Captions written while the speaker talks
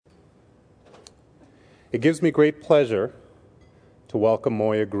It gives me great pleasure to welcome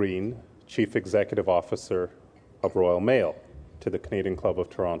Moya Greene, Chief Executive Officer of Royal Mail, to the Canadian Club of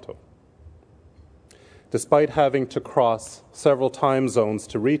Toronto. Despite having to cross several time zones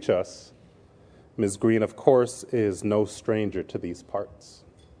to reach us, Ms. Greene, of course, is no stranger to these parts.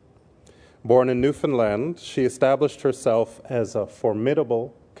 Born in Newfoundland, she established herself as a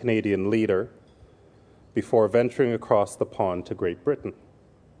formidable Canadian leader before venturing across the pond to Great Britain.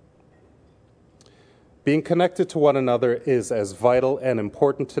 Being connected to one another is as vital and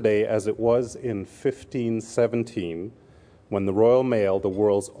important today as it was in 1517 when the Royal Mail, the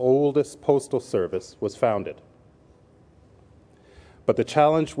world's oldest postal service, was founded. But the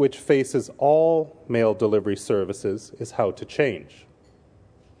challenge which faces all mail delivery services is how to change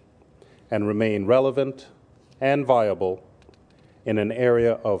and remain relevant and viable in an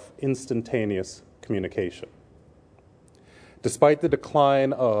area of instantaneous communication. Despite the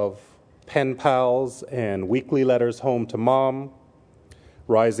decline of pen pals and weekly letters home to mom,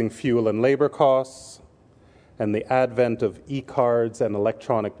 rising fuel and labor costs, and the advent of e-cards and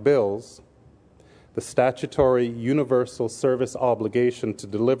electronic bills, the statutory universal service obligation to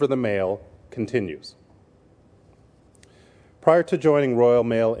deliver the mail continues. Prior to joining Royal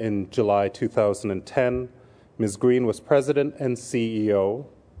Mail in July 2010, Ms. Greene was President and CEO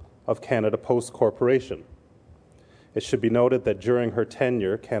of Canada Post Corporation. It should be noted that during her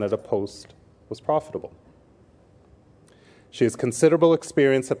tenure, Canada Post was profitable. She has considerable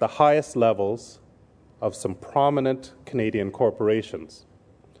experience at the highest levels of some prominent Canadian corporations,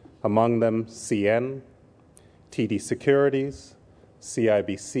 among them CN, TD Securities,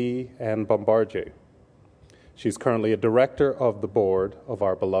 CIBC, and Bombardier. She's currently a director of the board of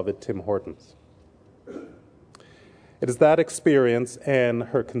our beloved Tim Hortons. It is that experience and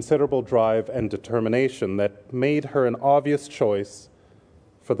her considerable drive and determination that made her an obvious choice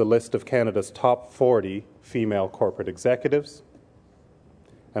for the list of Canada's top 40 female corporate executives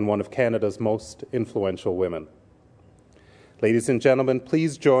and one of Canada's most influential women. Ladies and gentlemen,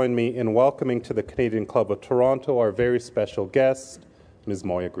 please join me in welcoming to the Canadian Club of Toronto our very special guest, Ms.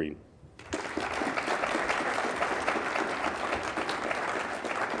 Moya Greene.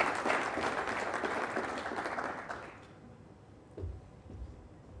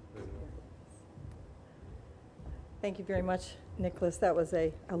 Thank you very much, Nicholas. That was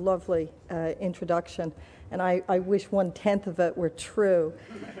a lovely introduction, and I wish 1/10 of it were true.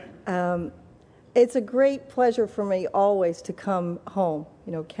 It's a great pleasure for me always to come home.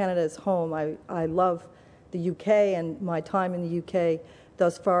 You know, Canada is home. I love the UK, and my time in the UK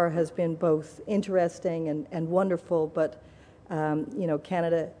thus far has been both interesting and wonderful, but, you know,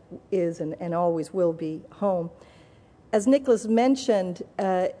 Canada is and always will be home. As Nicholas mentioned,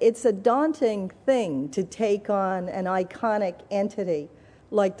 it's a daunting thing to take on an iconic entity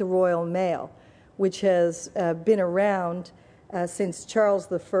like the Royal Mail, which has been around since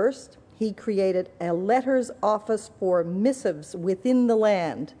Charles I. He created a letters office for missives within the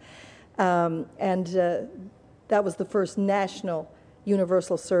land, and that was the first national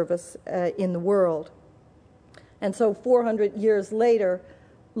universal service in the world. And so 400 years later,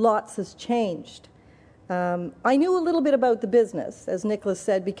 lots has changed. I knew a little bit about the business, as Nicholas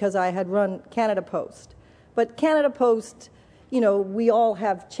said, because I had run Canada Post. But Canada Post, you know, we all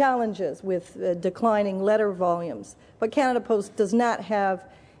have challenges with declining letter volumes. But Canada Post does not have,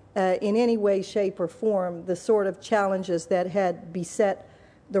 in any way, shape, or form, the sort of challenges that had beset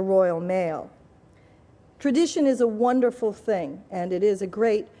the Royal Mail. Tradition is a wonderful thing, and it is a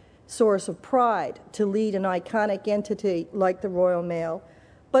great source of pride to lead an iconic entity like the Royal Mail.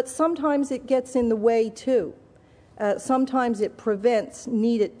 But sometimes it gets in the way, too. Sometimes it prevents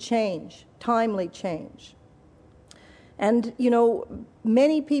needed change, timely change. And, you know,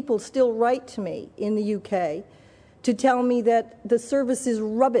 many people still write to me in the UK to tell me that the service is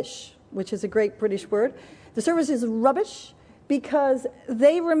rubbish, which is a great British word. The service is rubbish because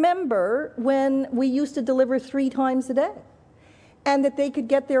they remember when we used to deliver 3 times a day and that they could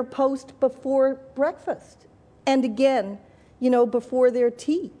get their post before breakfast and again, you know, before their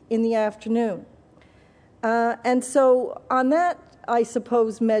tea in the afternoon. And so on that, I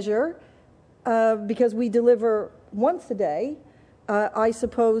suppose, measure, because we deliver once a day, I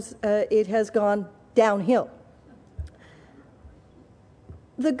suppose it has gone downhill.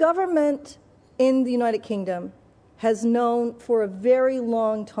 The government in the United Kingdom has known for a very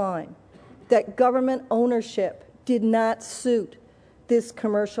long time that government ownership did not suit this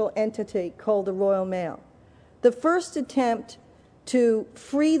commercial entity called the Royal Mail. The first attempt to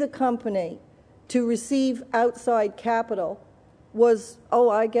free the company to receive outside capital was,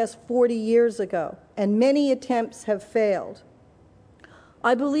 I guess 40 years ago, and many attempts have failed.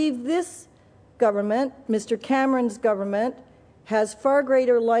 I believe this government, Mr. Cameron's government, has far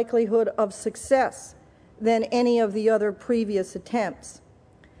greater likelihood of success than any of the other previous attempts.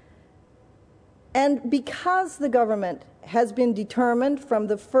 And because the government has been determined from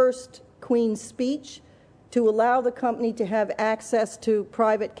the first Queen's speech to allow the company to have access to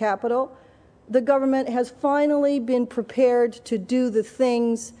private capital, the government has finally been prepared to do the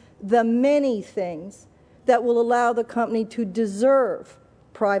things, the many things, that will allow the company to deserve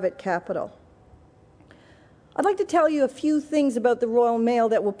private capital. I'd like to tell you a few things about the Royal Mail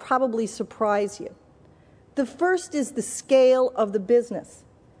that will probably surprise you. The first is the scale of the business.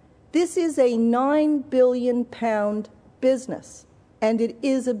 This is a £9 billion business, and it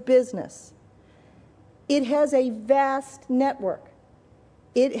is a business. It has a vast network.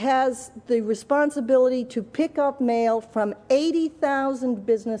 It has the responsibility to pick up mail from 80,000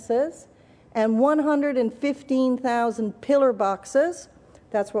 businesses and 115,000 pillar boxes,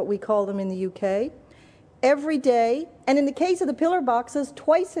 that's what we call them in the UK, every day, and in the case of the pillar boxes,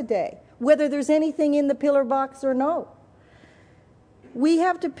 twice a day, whether there's anything in the pillar box or no. We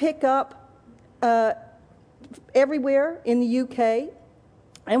have to pick up everywhere in the UK,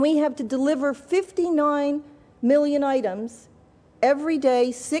 and we have to deliver 59 million items every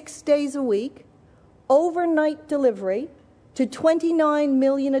day, 6 days a week, overnight delivery to 29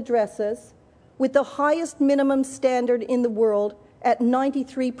 million addresses with the highest minimum standard in the world at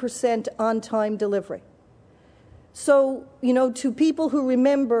 93% on-time delivery. So, to people who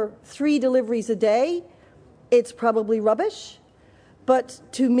remember 3 deliveries a day, it's probably rubbish. But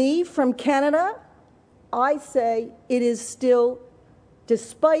to me, from Canada, I say it is still,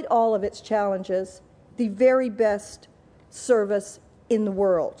 despite all of its challenges, the very best service in the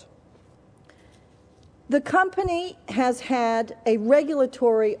world. The company has had a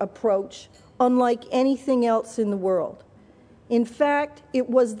regulatory approach unlike anything else in the world. In fact, it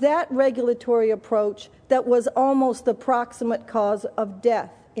was that regulatory approach that was almost the proximate cause of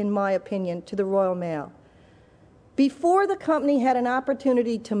death, in my opinion, to the Royal Mail. Before the company had an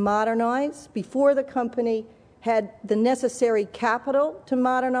opportunity to modernize, before the company had the necessary capital to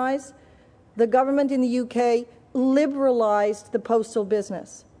modernize, the government in the UK liberalized the postal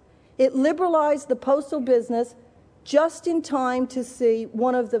business. It liberalized the postal business just in time to see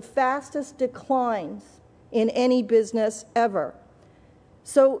one of the fastest declines in any business ever.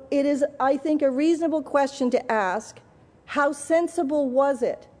 So it is, I think, a reasonable question to ask, how sensible was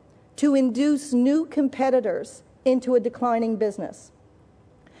it to induce new competitors into a declining business?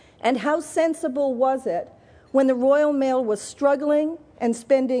 And how sensible was it when the Royal Mail was struggling and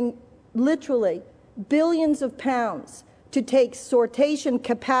spending literally billions of pounds to take sortation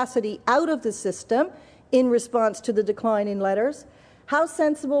capacity out of the system in response to the decline in letters? How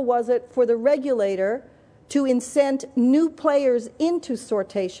sensible was it for the regulator to incent new players into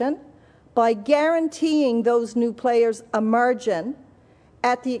sortation by guaranteeing those new players a margin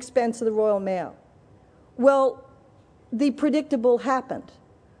at the expense of the Royal Mail? Well, the predictable happened.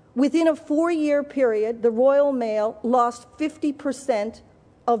 Within a 4-year period, the Royal Mail lost 50%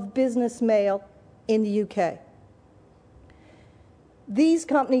 of business mail in the UK. These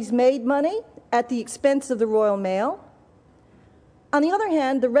companies made money at the expense of the Royal Mail. On the other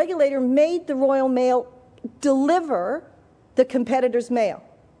hand, the regulator made the Royal Mail deliver the competitor's mail.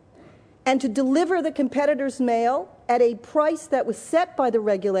 And to deliver the competitor's mail at a price that was set by the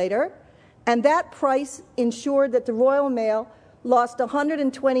regulator, and that price ensured that the Royal Mail lost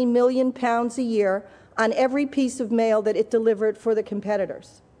 £120 million a year on every piece of mail that it delivered for the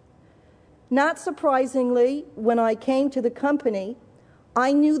competitors. Not surprisingly, when I came to the company,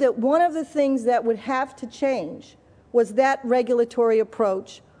 I knew that one of the things that would have to change was that regulatory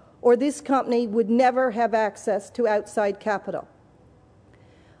approach, or this company would never have access to outside capital.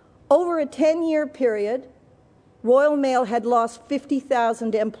 Over a 10-year period, Royal Mail had lost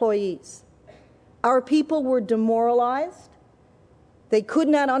 50,000 employees. Our people were demoralized. They could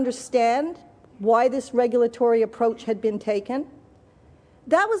not understand why this regulatory approach had been taken.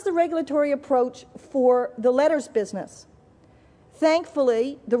 That was the regulatory approach for the letters business.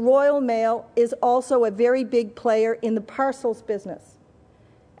 Thankfully, the Royal Mail is also a very big player in the parcels business.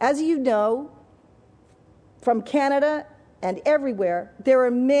 As you know, from Canada and everywhere, there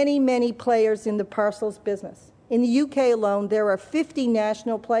are many, many players in the parcels business. In the UK alone, there are 50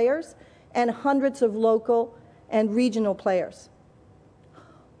 national players and hundreds of local and regional players.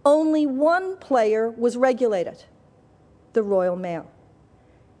 Only one player was regulated, the Royal Mail.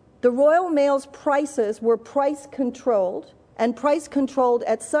 The Royal Mail's prices were price controlled, and price controlled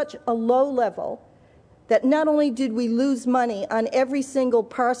at such a low level that not only did we lose money on every single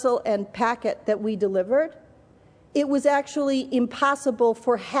parcel and packet that we delivered, it was actually impossible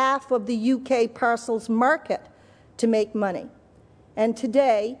for half of the UK parcels market to make money. And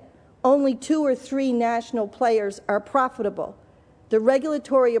today, only 2 or 3 national players are profitable. The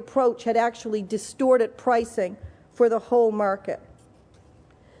regulatory approach had actually distorted pricing for the whole market.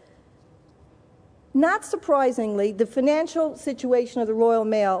 Not surprisingly, the financial situation of the Royal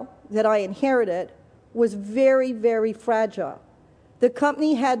Mail that I inherited was very, very fragile. The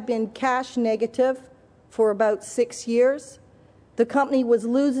company had been cash negative for about 6 years. The company was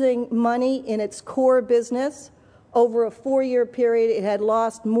losing money in its core business. Over a 4-year period, it had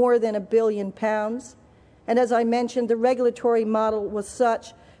lost more than £1 billion. And as I mentioned, the regulatory model was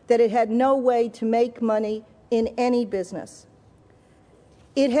such that it had no way to make money in any business.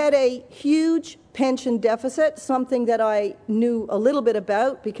 It had a huge pension deficit, something that I knew a little bit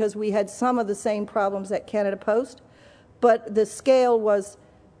about because we had some of the same problems at Canada Post, but the scale was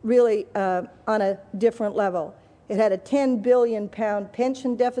really on a different level. It had a £10 billion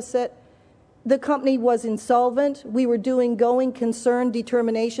pension deficit. The company was insolvent. We were doing going concern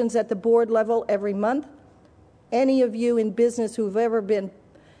determinations at the board level every month. Any of you in business who've ever been,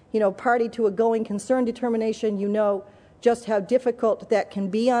 party to a going concern determination, you know just how difficult that can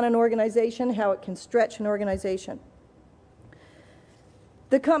be on an organization, how it can stretch an organization.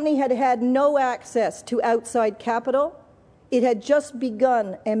 The company had had no access to outside capital. It had just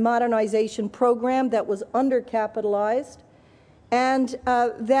begun a modernization program that was undercapitalized, and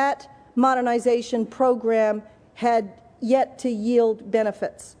that modernization program had yet to yield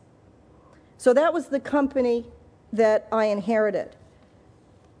benefits. So that was the company that I inherited.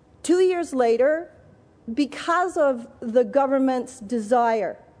 2 years later, because of the government's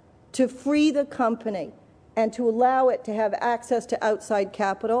desire to free the company and to allow it to have access to outside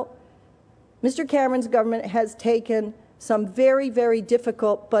capital, Mr. Cameron's government has taken some very, very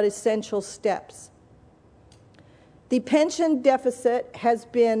difficult but essential steps. The pension deficit has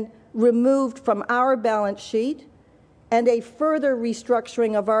been removed from our balance sheet, and a further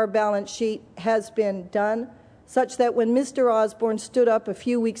restructuring of our balance sheet has been done, such that when Mr. Osborne stood up a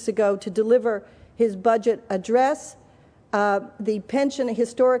few weeks ago to deliver his budget address, the pension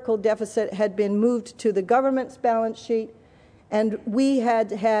historical deficit had been moved to the government's balance sheet, and we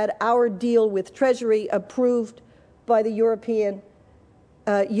had had our deal with Treasury approved by the European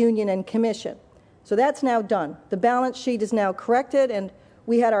Union and Commission. So that's now done. The balance sheet is now corrected, and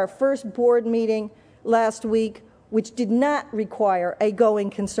we had our first board meeting last week, which did not require a going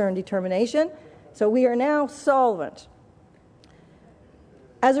concern determination. So we are now solvent.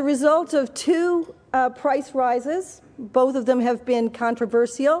 As a result of 2 price rises, both of them have been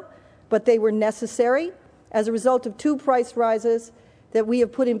controversial, but they were necessary. As a result of 2 price rises that we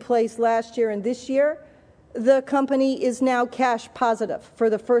have put in place last year and this year, the company is now cash positive for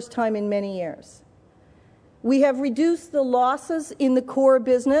the first time in many years. We have reduced the losses in the core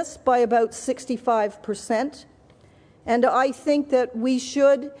business by about 65%, and I think that we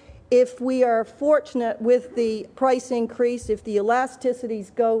should, if we are fortunate with the price increase, if the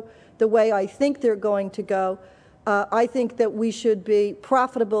elasticities go the way I think they're going to go, I think that we should be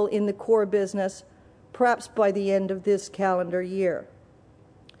profitable in the core business, perhaps by the end of this calendar year.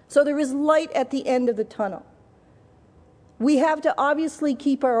 So there is light at the end of the tunnel. We have to obviously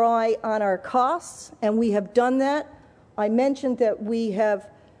keep our eye on our costs, and we have done that. I mentioned that we have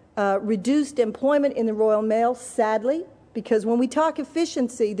reduced employment in the Royal Mail, sadly, because when we talk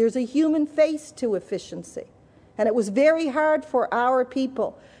efficiency, there's a human face to efficiency. And it was very hard for our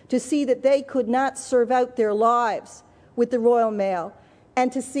people to see that they could not serve out their lives with the Royal Mail,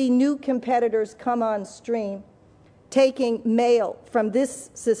 and to see new competitors come on stream, taking mail from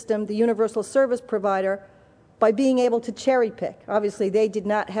this system, the Universal Service Provider, by being able to cherry pick. Obviously, they did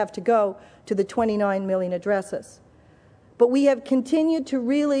not have to go to the 29 million addresses. But we have continued to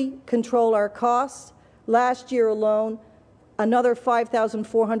really control our costs. Last year alone, another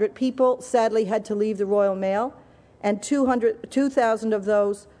 5,400 people sadly had to leave the Royal Mail, and 2,000 of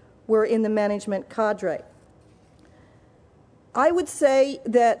those were in the management cadre. I would say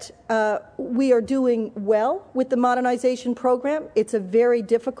that we are doing well with the modernization program. It's a very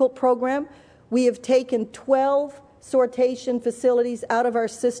difficult program. We have taken 12 sortation facilities out of our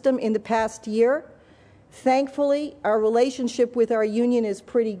system in the past year. Thankfully, our relationship with our union is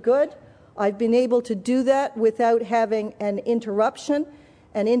pretty good. I've been able to do that without having an interruption.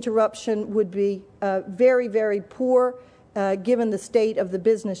 An interruption would be very, very poor given the state of the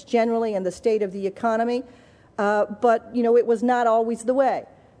business generally and the state of the economy. But, it was not always the way.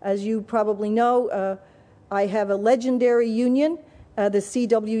 As you probably know, I have a legendary union, the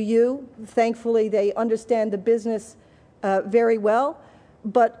CWU. Thankfully, they understand the business very well.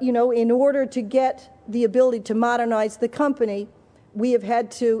 But, in order to get the ability to modernize the company, we have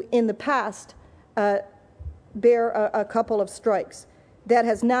had to, in the past, bear a couple of strikes. That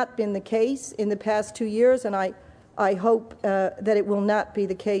has not been the case in the past 2 years, and I hope that it will not be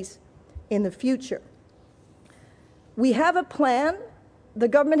the case in the future. We have a plan. The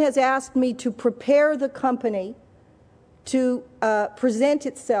government has asked me to prepare the company to present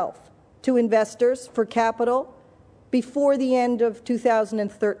itself to investors for capital before the end of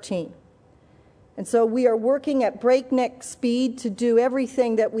 2013. And so we are working at breakneck speed to do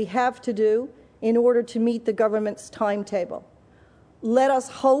everything that we have to do in order to meet the government's timetable. Let us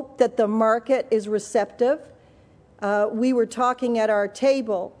hope that the market is receptive. We were talking at our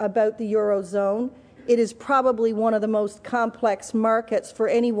table about the Eurozone. It is probably one of the most complex markets for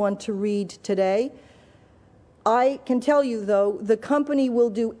anyone to read today. I can tell you, though, the company will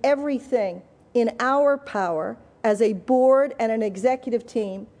do everything in our power as a board and an executive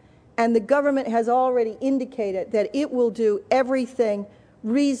team, and the government has already indicated that it will do everything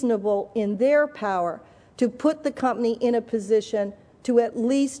reasonable in their power to put the company in a position to at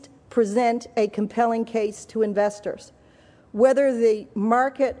least present a compelling case to investors. Whether the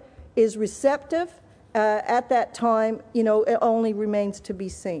market is receptive at that time, it only remains to be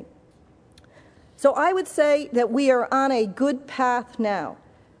seen. So I would say that we are on a good path now.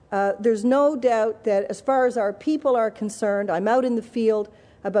 There's no doubt that as far as our people are concerned, I'm out in the field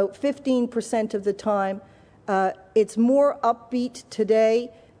about 15% of the time. It's more upbeat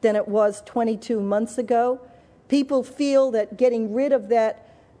today than it was 22 months ago. People feel that getting rid of that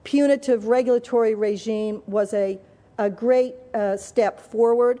punitive regulatory regime was a great step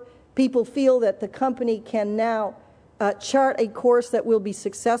forward. People feel that the company can now chart a course that will be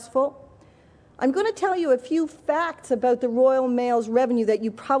successful. I'm going to tell you a few facts about the Royal Mail's revenue that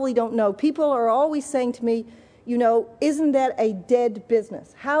you probably don't know. People are always saying to me, isn't that a dead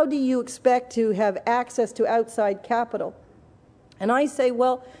business? How do you expect to have access to outside capital? And I say,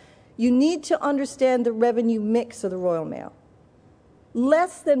 well, you need to understand the revenue mix of the Royal Mail.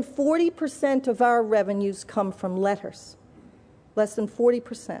 Less than 40% of our revenues come from letters. Less than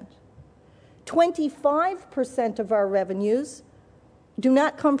 40%. 25% of our revenues do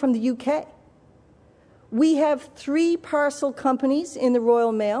not come from the UK. We have 3 parcel companies in the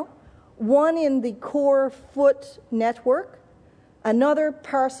Royal Mail, one in the core foot network, another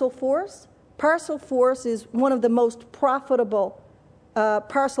Parcel Force. Parcel Force is one of the most profitable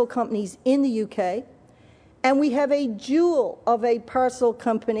parcel companies in the UK. And we have a jewel of a parcel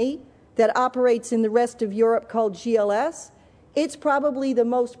company that operates in the rest of Europe called GLS. It's probably the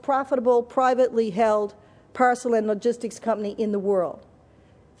most profitable privately held parcel and logistics company in the world.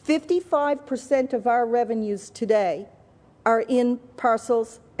 55% of our revenues today are in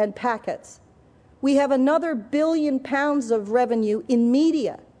parcels and packets. We have another £1 billion of revenue in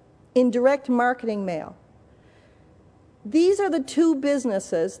media, in direct marketing mail. These are the 2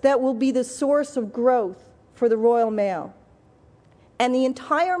 businesses that will be the source of growth for the Royal Mail. And the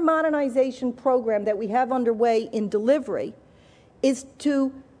entire modernization program that we have underway in delivery is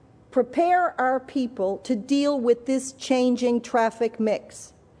to prepare our people to deal with this changing traffic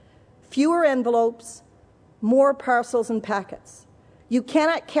mix. Fewer envelopes, more parcels and packets. You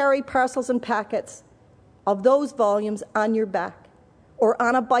cannot carry parcels and packets of those volumes on your back or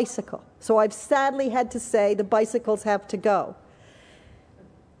on a bicycle. So I've sadly had to say the bicycles have to go.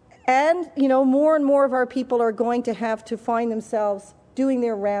 And, more and more of our people are going to have to find themselves doing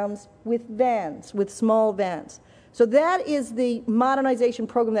their rounds with vans, with small vans. So that is the modernization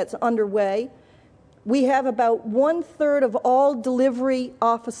program that's underway. We have about 1/3 of all delivery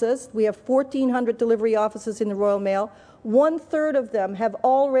offices. We have 1,400 delivery offices in the Royal Mail. 1/3 of them have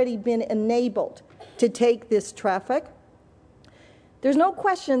already been enabled to take this traffic. There's no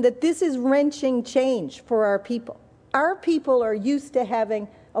question that this is wrenching change for our people. Our people are used to having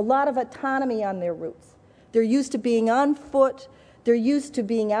a lot of autonomy on their routes. They're used to being on foot. They're used to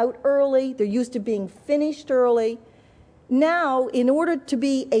being out early. They're used to being finished early. Now, in order to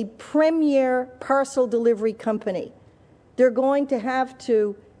be a premier parcel delivery company, they're going to have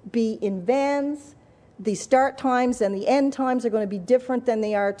to be in vans. The start times and the end times are going to be different than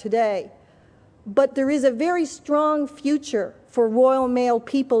they are today. But there is a very strong future for Royal Mail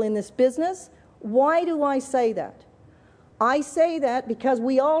people in this business. Why do I say that? I say that because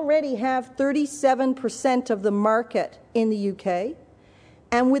we already have 37% of the market in the UK,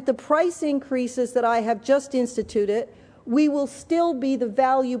 and with the price increases that I have just instituted, we will still be the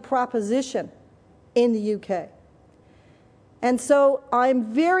value proposition in the UK. And so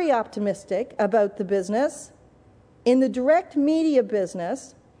I'm very optimistic about the business. In the direct media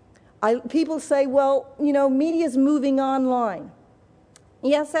business, people say, well, media is moving online.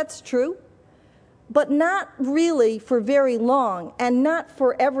 Yes, that's true, but not really for very long and not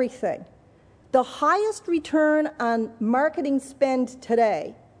for everything. The highest return on marketing spend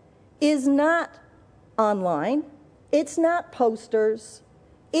today is not online, it's not posters,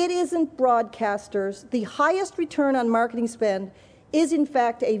 it isn't broadcasters. The highest return on marketing spend is in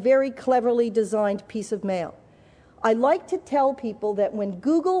fact a very cleverly designed piece of mail. I like to tell people that when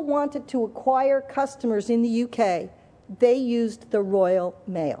Google wanted to acquire customers in the UK, they used the Royal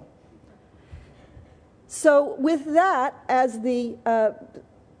Mail. So with that as the,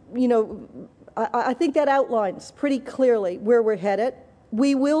 I think that outlines pretty clearly where we're headed.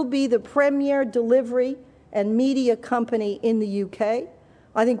 We will be the premier delivery and media company in the UK.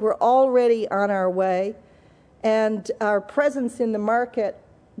 I think we're already on our way, and our presence in the market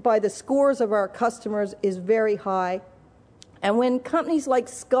by the scores of our customers is very high. And when companies like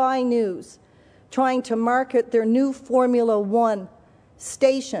Sky News, trying to market their new Formula One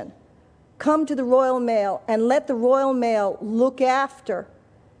station, come to the Royal Mail and let the Royal Mail look after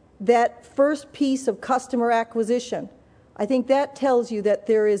that first piece of customer acquisition, I think that tells you that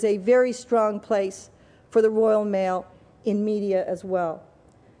there is a very strong place for the Royal Mail in media as well.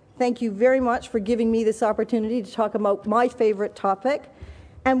 Thank you very much for giving me this opportunity to talk about my favorite topic.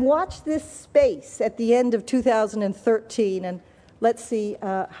 And watch this space at the end of 2013, and let's see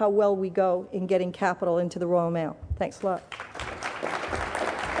how well we go in getting capital into the Royal Mail. Thanks a lot.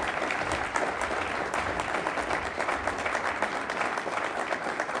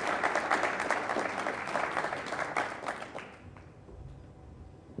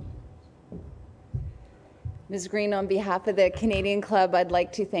 Ms. Green, on behalf of the Canadian Club, I'd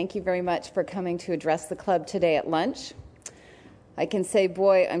like to thank you very much for coming to address the club today at lunch. I can say,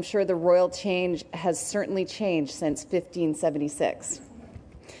 boy, I'm sure the royal change has certainly changed since 1576.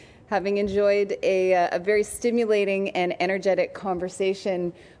 Having enjoyed a very stimulating and energetic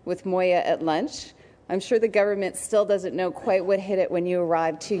conversation with Moya at lunch, I'm sure the government still doesn't know quite what hit it when you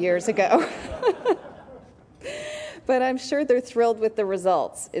arrived 2 years ago. But I'm sure they're thrilled with the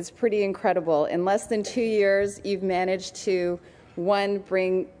results. It's pretty incredible. In less than 2 years, you've managed to, 1,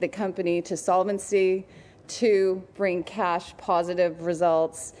 bring the company to solvency, 2, bring cash positive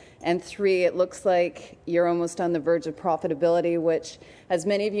results, and 3, it looks like you're almost on the verge of profitability, which, as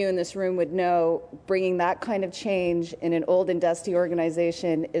many of you in this room would know, bringing that kind of change in an old and dusty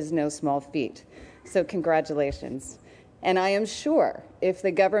organization is no small feat. So congratulations. And I am sure if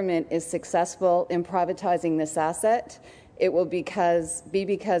the government is successful in privatizing this asset, it will be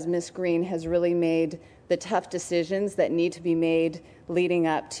because Ms. Green has really made the tough decisions that need to be made leading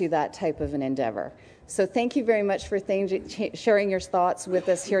up to that type of an endeavor. So thank you very much for sharing your thoughts with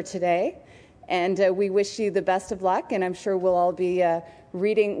us here today. And we wish you the best of luck, and I'm sure we'll all be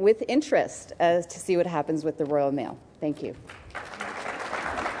reading with interest to see what happens with the Royal Mail. Thank you.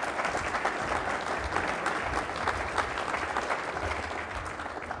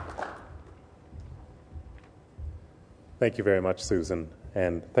 Thank you very much, Susan,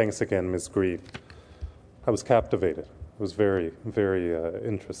 and thanks again, Ms. Green. I was captivated. It was very, very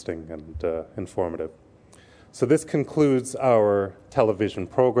interesting and informative. So this concludes our television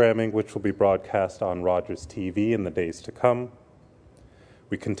programming, which will be broadcast on Rogers TV in the days to come.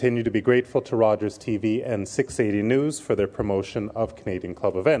 We continue to be grateful to Rogers TV and 680 News for their promotion of Canadian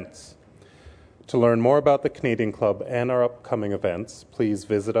Club events. To learn more about the Canadian Club and our upcoming events, please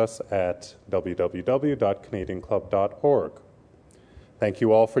visit us at www.canadianclub.org. Thank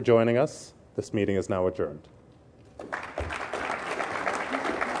you all for joining us. This meeting is now adjourned.